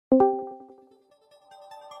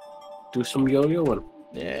Do some yo-yoing.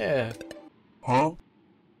 Yeah. Huh?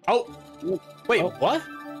 Oh, wait, Oh. what?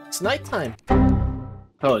 It's nighttime.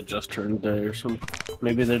 Probably just turned day or something.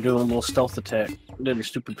 Maybe they're doing a little stealth attack. Then your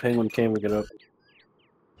stupid penguin came and get up.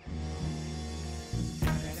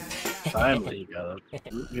 Finally, you got up.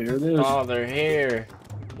 Here it is. Oh, they're here.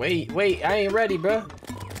 Wait, I ain't ready, bro.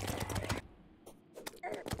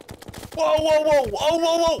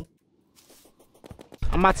 Whoa.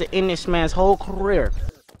 I'm about to end this man's whole career.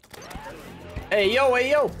 Hey,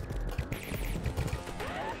 yo.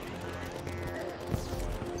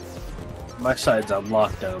 My side's on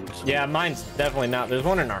lockdown. So. Yeah, mine's definitely not. There's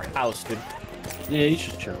one in our house, dude. Yeah, you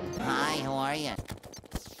should chill. Hi, how are you?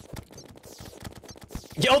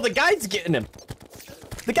 Yo, the guide's getting him.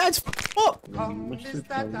 The guide's up.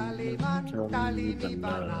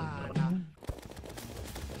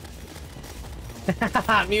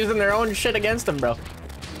 I'm using their own shit against him, bro.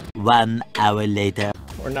 1 hour later.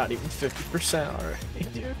 We're not even 50% already,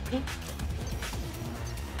 dude.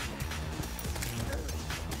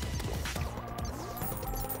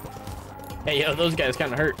 Hey, yo, those guys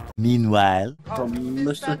kind of hurt. Meanwhile. From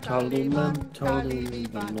Mr. Tollyman.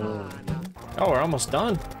 Oh, we're almost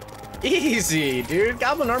done. Easy, dude.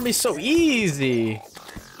 Goblin Army's so easy.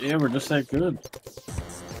 Yeah, we're just that good.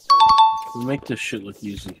 We make this shit look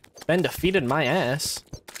easy. Ben defeated my ass.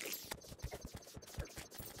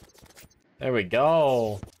 There we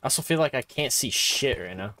go. I also feel like I can't see shit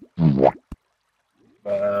right now.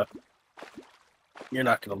 You're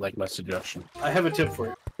not gonna like my suggestion. I have a tip for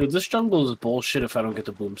you. Dude, this jungle is bullshit if I don't get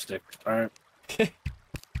the boomstick, alright?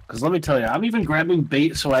 Because let me tell you, I'm even grabbing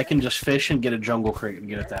bait so I can just fish and get a jungle crate and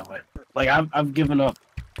get it that way. Like, I've given up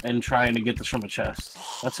and trying to get this from a chest.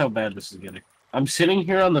 That's how bad this is getting. I'm sitting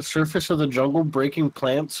here on the surface of the jungle breaking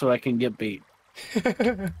plants so I can get bait.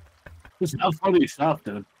 This is not funny stuff,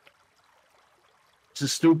 dude. This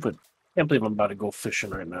is stupid. Can't believe I'm about to go fishing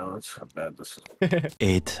right now. That's how bad this is.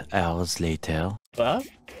 8 hours later. What?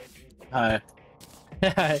 Hi.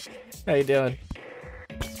 Hi. How you doing?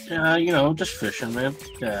 Yeah, you know, just fishing, man.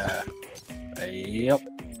 Yep.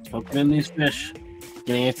 Hooking in these fish.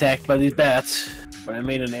 Getting attacked by these bats. But I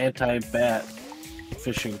made an anti-bat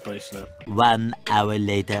fishing place now. 1 hour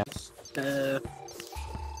later.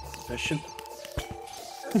 Fishing.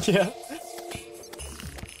 Yeah.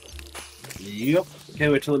 Yep.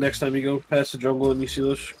 Can't wait till the next time you go past the jungle and you see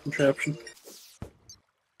this contraption.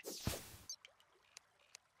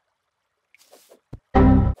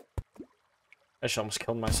 I just almost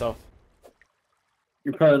killed myself.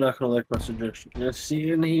 You're probably not gonna like my suggestion. Just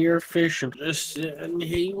sitting here fishing. Just sitting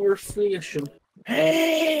here fishing.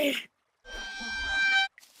 Hey!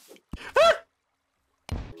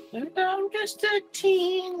 And I'm just a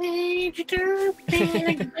teenage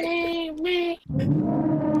dirtbag baby.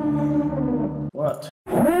 What?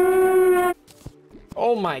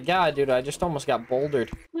 Oh my god, dude, I just almost got bouldered.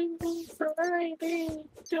 Friday,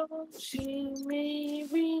 don't see me.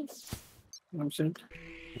 You know what I'm saying?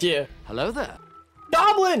 Yeah. Hello there.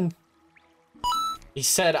 Goblin! He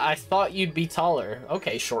said, I thought you'd be taller.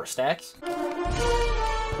 Okay, short stacks.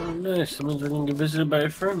 Oh, nice. That means we're gonna get visited by a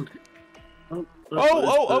friend.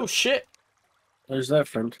 Oh, shit. There's that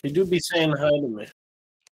friend. He do be saying hi to me.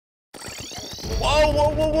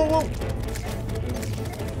 Whoa.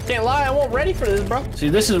 Can't lie, I wasn't ready for this, bro. See,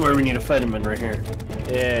 this is where we need to fight him in right here.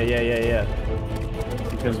 Yeah.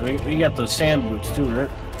 Because we got those sand boots too, right?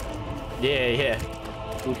 Yeah.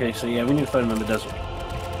 Okay, so yeah, we need to fight him in the desert.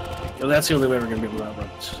 Well, that's the only way we're gonna be able to outrun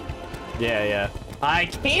this. Yeah. I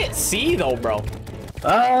can't see, though, bro.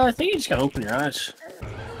 I think you just gotta open your eyes.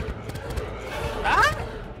 Ah!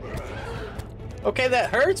 Okay, that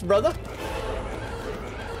hurts, brother.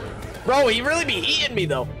 Bro, he really be eating me,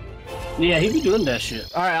 though. Yeah, he be doing that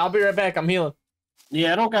shit. Alright, I'll be right back. I'm healing.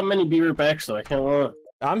 Yeah, I don't got many beaver backs though. I can't lie.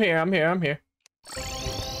 I'm here.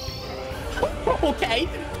 Okay.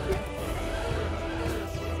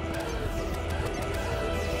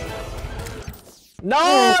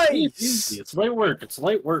 Nice! Easy. It's light work. It's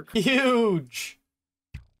light work. Huge.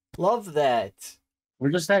 Love that.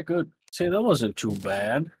 We're just that good. See, that wasn't too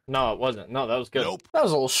bad. No, it wasn't. No, that was good. Nope. That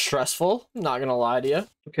was a little stressful. I'm not gonna lie to you.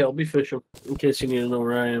 Okay, I'll be fishing in case you need to know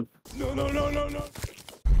where I am. No.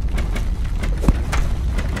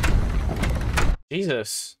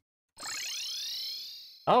 Jesus.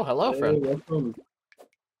 Oh, hello, friend. Hey, welcome.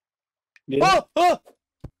 Yeah. Oh!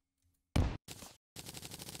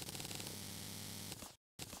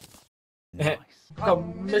 Nice.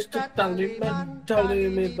 Come, Mr. Tallyman, tally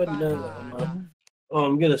me banana. Oh,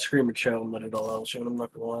 I'm gonna scream at Chow and let it all out, so I'm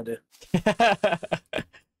not gonna lie to you.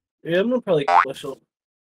 Yeah, I'm gonna probably kill myself.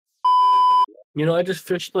 You know, I just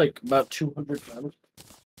fished like about 200 pounds.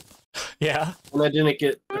 Yeah. And I didn't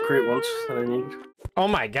get the crate once that I needed. Oh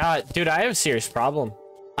my god, dude, I have a serious problem.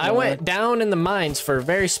 I went down in the mines for a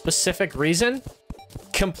very specific reason.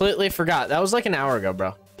 Completely forgot. That was like an hour ago,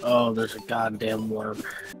 bro. Oh, there's a goddamn worm.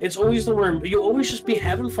 It's always the worm. You always just be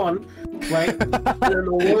having fun, right? And then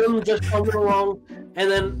the worm just coming along, and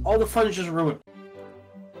then all the fun is just ruined.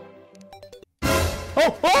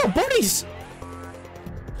 Oh, buddies!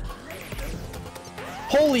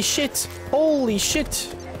 Holy shit! Holy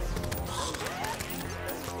shit!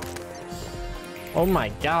 Oh my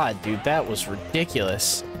god, dude, that was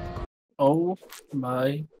ridiculous. Oh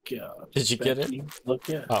my god. Did you get it? Look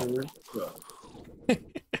at Oh. her go.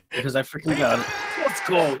 Because I freaking got it. Let's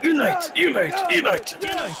go! Unite! Unite! Unite!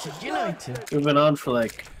 United. We've been on for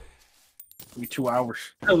like maybe 2 hours.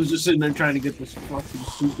 I was just sitting there trying to get this fucking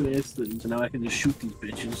stupid ass thing, so now I can just shoot these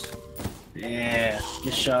bitches. Yeah,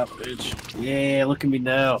 get shot, bitch. Yeah, look at me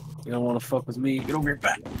now. You don't want to fuck with me. Get over here,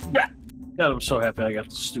 back. God, I'm so happy I got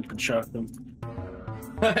the stupid shotgun.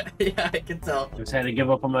 Yeah, I can tell. Just had to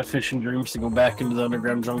give up on my fishing dreams to go back into the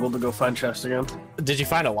underground jungle to go find chests again. Did you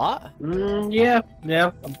find a lot? Yeah,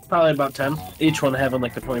 probably about 10. Each one having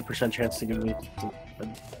like a 20% chance to give me.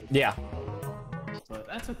 Yeah. But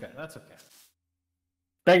that's okay. That's okay.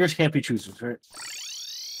 Beggars can't be choosers, right?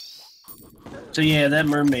 So yeah, that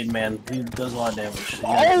mermaid man, he does a lot of damage.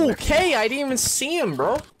 Okay, I didn't even see him,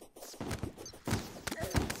 bro.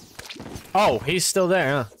 Oh, he's still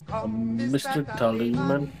there, huh? Mr.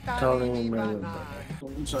 Tullyman.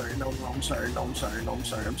 I'm sorry, I'm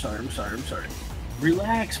sorry.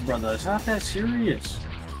 Relax, brother, it's not that serious.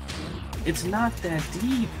 It's not that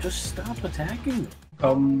deep, just stop attacking.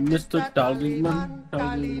 Mr. Tullyman.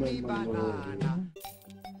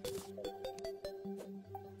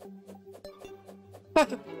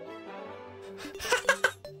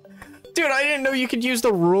 Dude, I didn't know you could use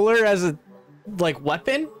the ruler as a, like,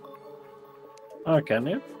 weapon. Oh, can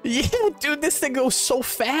you? Yeah, dude, this thing goes so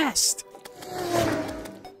fast.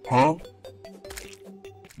 Huh?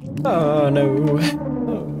 Oh, no. Oh,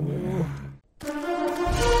 no.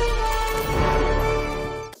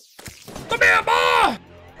 Come here, boy!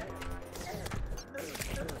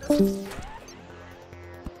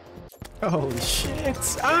 Holy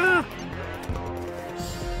shit. Ah!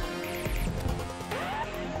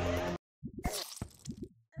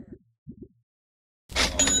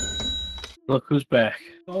 Look who's back.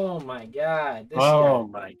 Oh my god.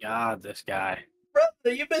 My god, this guy.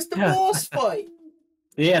 Brother, you missed the boss fight.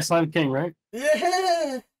 Yeah, Slime King, right?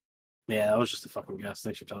 Yeah. Yeah, that was just a fucking guess.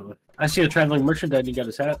 Thanks for telling me. I see a traveling merchant and you got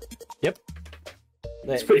his hat. Yep.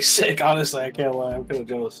 It's pretty sick, honestly. I can't lie. I'm kind of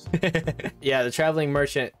jealous. Yeah, the traveling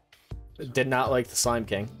merchant did not like the Slime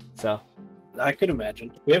King, so. I could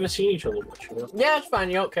imagine. We haven't seen each other much, you know? Yeah, it's fine.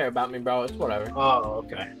 You don't care about me, bro. It's whatever. Oh,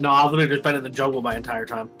 okay. No, I've literally just been in the jungle my entire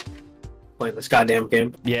time. Playing this goddamn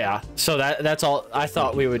game. Yeah, so that's all. I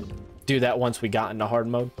thought we would do that once we got into hard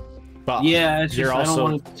mode. But yeah, it's you're just,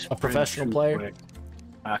 also a professional player. Quick.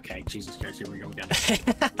 Okay, Jesus Christ, here we go again.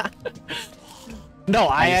 No,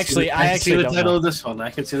 I actually see the don't title know. of this one. I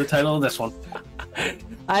can see the title of this one.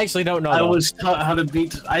 I actually don't know. I was taught how to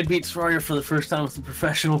beat. I beat Terraria for the first time with a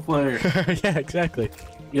professional player. Yeah, exactly.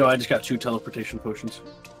 You know, I just got 2 teleportation potions.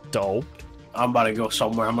 Dope. I'm about to go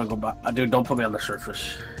somewhere. I'm gonna go back. Dude, don't put me on the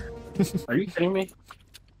surface. Are you kidding me?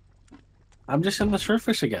 I'm just in the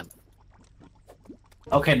surface again.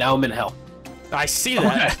 Okay, now I'm in hell. I see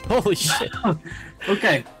that. Okay. Holy shit.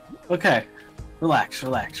 Okay. Relax.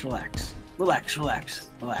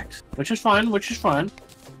 Which is fine.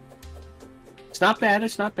 It's not bad.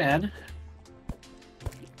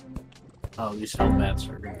 Oh, these snow bats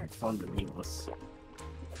are gonna be fun to meet with.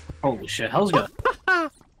 Holy shit, hell's gonna.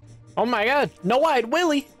 Oh my god. No-eyed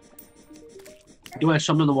Willy. Do I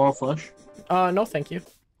summon the wall of flesh? No, thank you.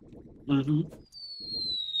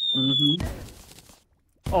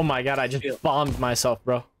 Oh my god, I just bombed myself,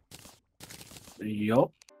 bro.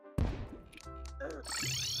 Yup.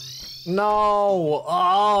 No!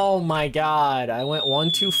 Oh my god, I went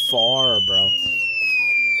one too far, bro.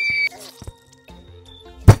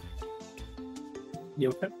 You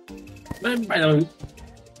okay?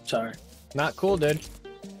 Sorry. Not cool, dude.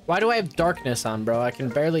 Why do I have darkness on, bro? I can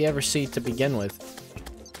barely ever see to begin with.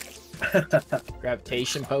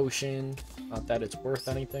 Gravitation potion. Not that it's worth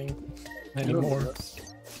anything anymore.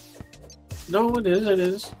 No, it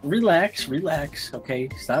is. Relax. Okay,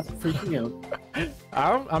 stop freaking out.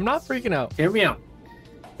 I'm not freaking out. Hear me out.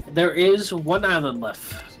 There is one island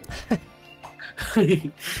left.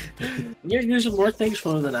 You're using more things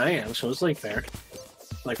for than I am, so it's like fair.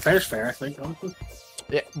 Like fair's fair, I think. Honestly.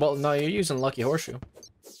 Yeah, well, no, you're using Lucky Horseshoe.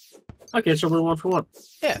 Okay, so we're 1 for 1.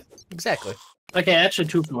 Yeah, exactly. Okay, actually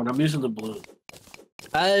 2 for 1. I'm using the blue.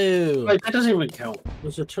 Oh. Wait, that doesn't even count.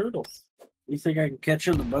 There's a turtle. You think I can catch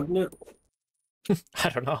you in the bug net? I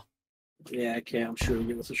don't know. Yeah, I can. I'm shooting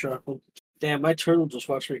it with a shotgun. Damn, my turtle just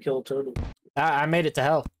watched me kill a turtle. I made it to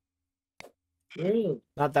hell. Really?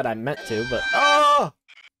 Not that I meant to, but oh!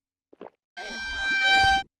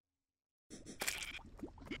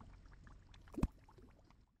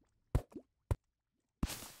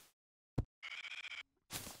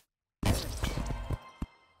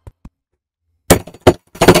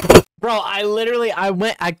 Bro,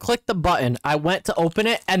 I clicked the button, I went to open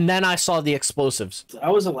it, and then I saw the explosives. I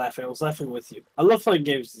wasn't laughing. I was laughing with you. I love playing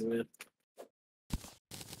games, man.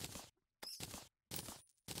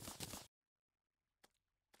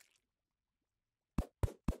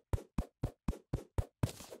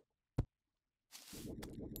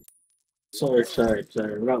 Sorry.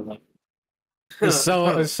 We're not laughing.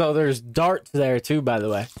 So there's darts there too, by the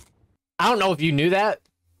way. I don't know if you knew that,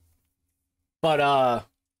 but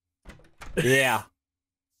yeah.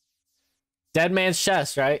 Dead man's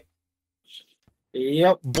chest, right?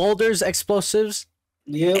 Yep. Boulders, explosives,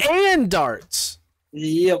 Yep. and darts.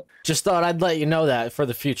 Yep. Just thought I'd let you know that for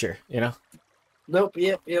the future, you know? Nope.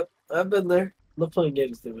 Yep. I've been there. Love playing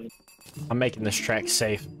games, too, man. I'm making this track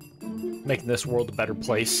safe. Making this world a better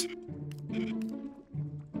place.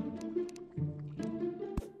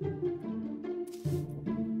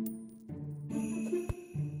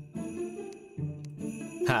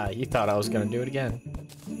 Ha, you thought I was gonna do it again.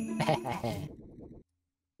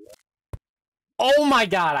 Oh my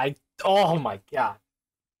god, oh my god.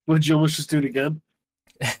 Would you almost just do it again?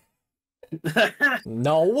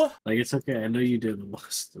 No. Like, it's okay. I know you did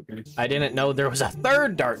almost, okay? I didn't know there was a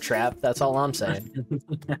third dart trap. That's all I'm saying.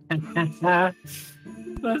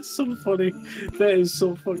 That's so funny. That is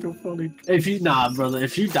so fucking funny. Brother,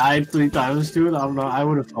 if you died 3 times to it, I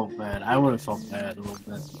would have felt bad. I would have felt bad a little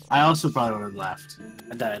bit. I also probably would have laughed.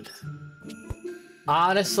 I died.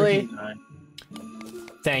 Honestly,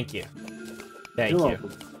 thank you. Thank You're you.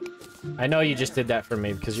 welcome. I know you just did that for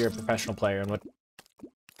me because you're a professional player and what.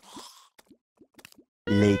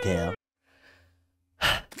 Later.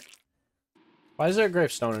 Why is there a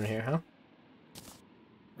gravestone in here, huh?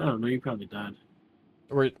 I don't know. You probably died.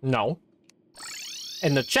 No.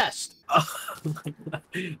 In the chest. I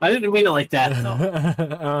didn't mean it like that, though.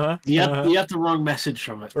 Uh-huh. You have the wrong message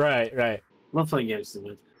from it. Right. Love playing games,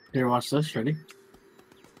 dude. Here, watch this. Ready?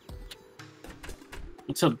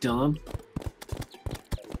 What's up, Dylan?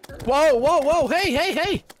 Whoa!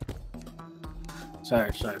 Hey!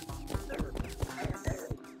 Sorry.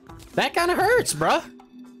 That kind of hurts, bruh.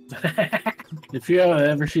 If you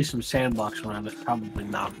ever see some sandbox around, it's probably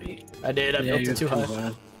not me. I did. I built it too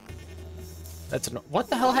high. What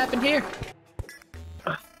the hell happened here?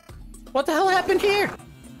 What the hell happened here?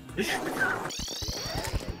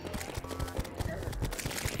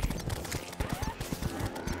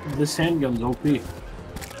 The sand gun's OP.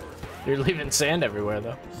 You're leaving sand everywhere,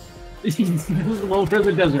 though. Well, for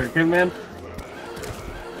the desert, okay, man?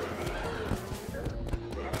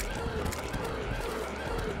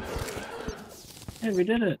 Hey, we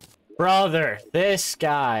did it. Brother, this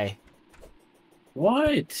guy.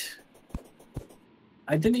 What?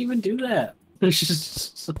 I didn't even do that. There's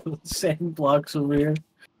just some sand blocks over here.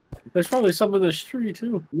 There's probably some in this tree,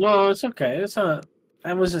 too. No, it's okay. It's not.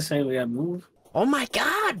 I wasn't saying we gotta move. Oh my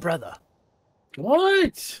god, brother.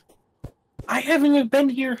 What? I haven't even been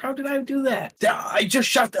here. How did I do that? I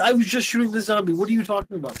was just shooting the zombie. What are you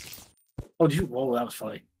talking about? Oh, did you? Whoa, that was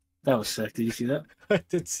funny. That was sick. Did you see that? I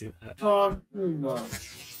did see that. Oh, no.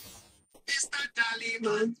 It's the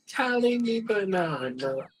Dollyman telling me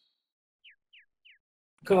banana.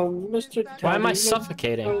 Come, Mr. Why am I Dollyman,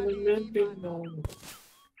 suffocating?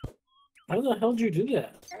 How the hell did you do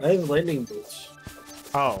that? I have lightning boots.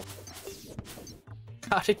 Oh.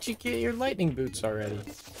 How did you get your lightning boots already?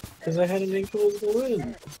 Because I had an ankle in the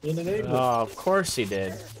wind. In an ankle. Oh, of course he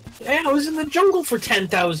did. Yeah, I was in the jungle for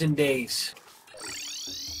 10,000 days.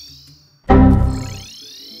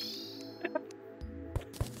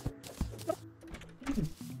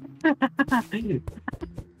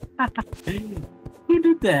 Who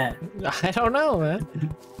did that? I don't know, man.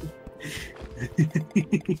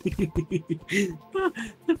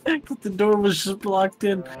 The fact that the door was just blocked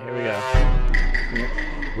in. Here we go. Yep.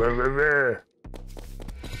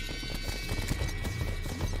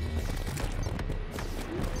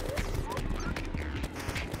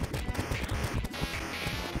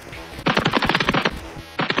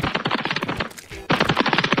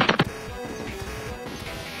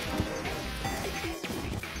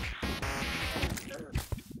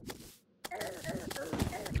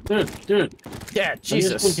 Dude, Yeah, Just been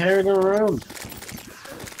Jesus. carried around.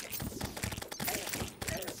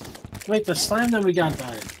 Wait, the slime that we got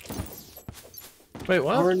died. Wait,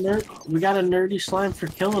 what? We got a nerdy slime for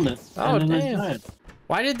killing it. Oh, and then it damn. died.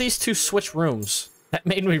 Why did these two switch rooms? That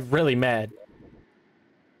made me really mad.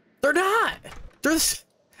 They're not.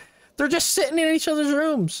 They're just sitting in each other's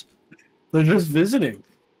rooms. They're just visiting.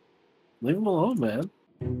 Leave them alone, man.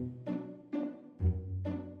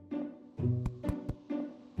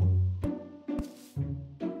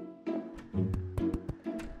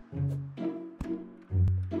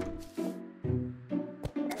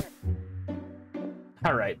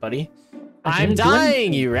 All right, buddy. I I'm didn't do dying,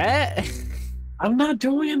 anything. you rat. I'm not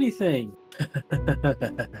doing anything.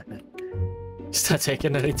 He's not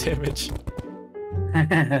taking any damage.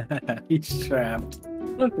 He's trapped.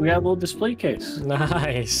 Look, we got a little display case.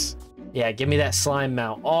 Nice. Yeah, give me that slime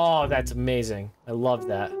mount. Oh, that's amazing. I love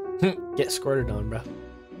that. Get squirted on, bro.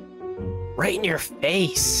 Right in your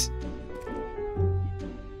face.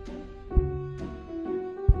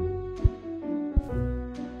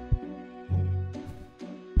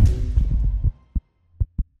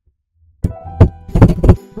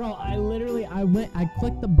 Bro, I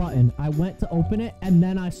clicked the button, I went to open it, and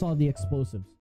then I saw the explosives.